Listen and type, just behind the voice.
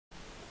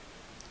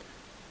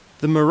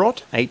The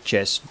Marotte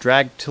HS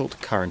drag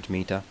tilt current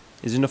meter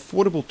is an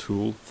affordable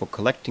tool for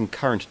collecting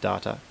current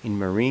data in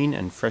marine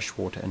and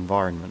freshwater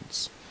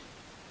environments.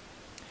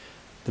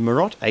 The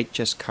Marotte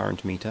HS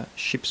current meter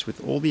ships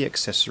with all the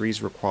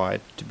accessories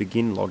required to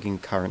begin logging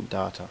current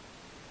data.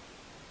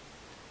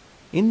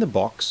 In the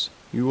box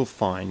you will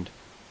find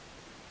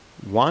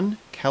one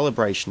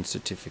calibration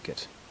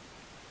certificate.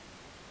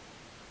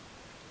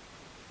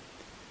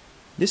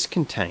 This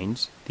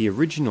contains the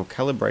original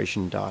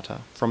calibration data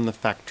from the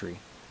factory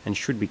and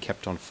should be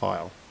kept on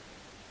file.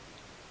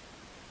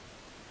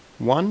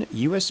 One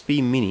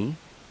USB mini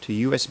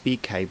to USB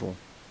cable.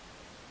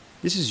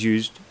 This is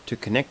used to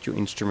connect your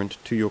instrument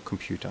to your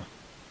computer.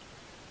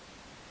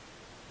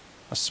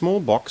 A small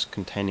box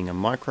containing a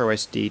micro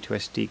SD to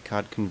SD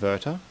card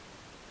converter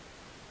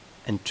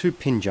and 2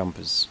 pin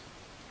jumpers.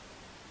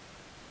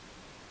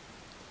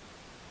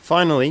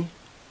 Finally,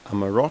 a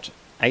Marotte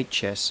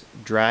HS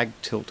drag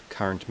tilt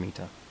current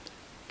meter,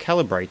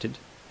 calibrated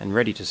and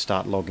ready to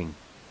start logging.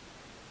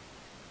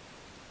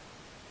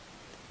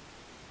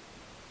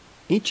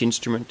 Each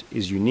instrument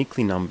is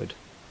uniquely numbered.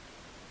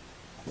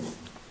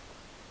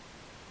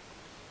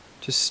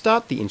 To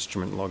start the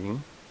instrument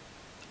logging,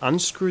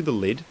 unscrew the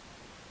lid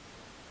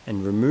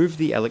and remove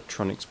the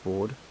electronics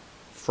board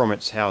from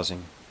its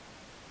housing.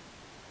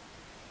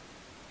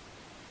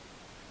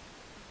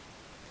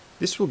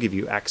 This will give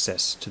you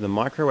access to the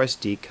micro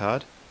SD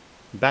card,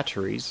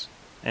 batteries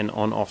and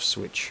on-off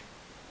switch.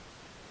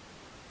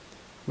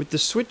 With the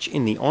switch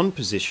in the on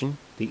position,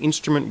 the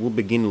instrument will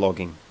begin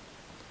logging.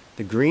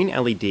 The green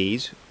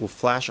LEDs will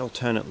flash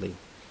alternately,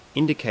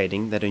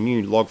 indicating that a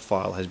new log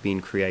file has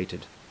been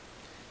created.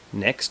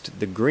 Next,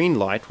 the green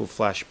light will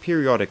flash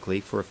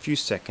periodically for a few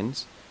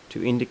seconds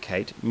to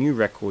indicate new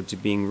records are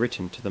being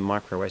written to the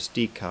micro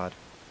SD card.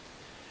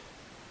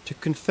 To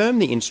confirm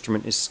the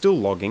instrument is still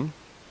logging,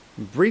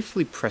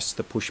 briefly press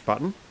the push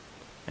button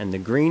and the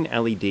green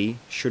LED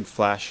should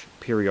flash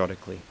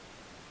periodically.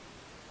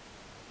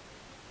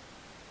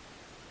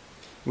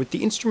 With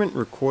the instrument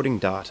recording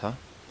data,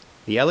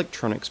 the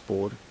electronics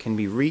board can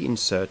be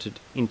reinserted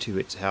into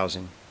its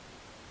housing.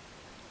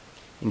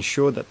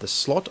 Ensure that the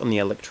slot on the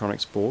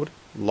electronics board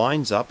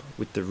lines up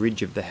with the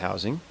ridge of the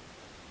housing.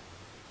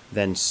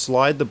 Then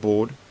slide the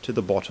board to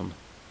the bottom,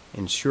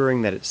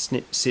 ensuring that it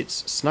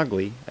sits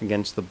snugly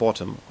against the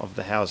bottom of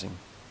the housing.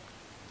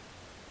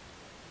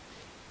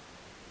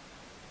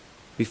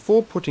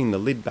 Before putting the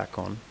lid back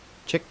on,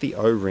 check the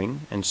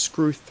O-ring and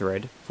screw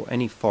thread for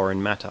any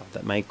foreign matter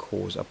that may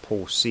cause a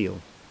poor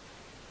seal.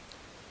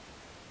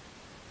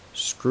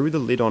 Screw the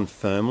lid on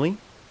firmly,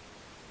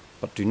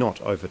 but do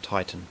not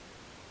over-tighten.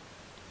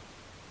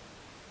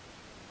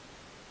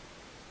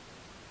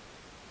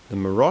 The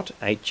Marotte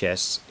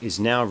HS is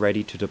now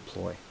ready to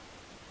deploy.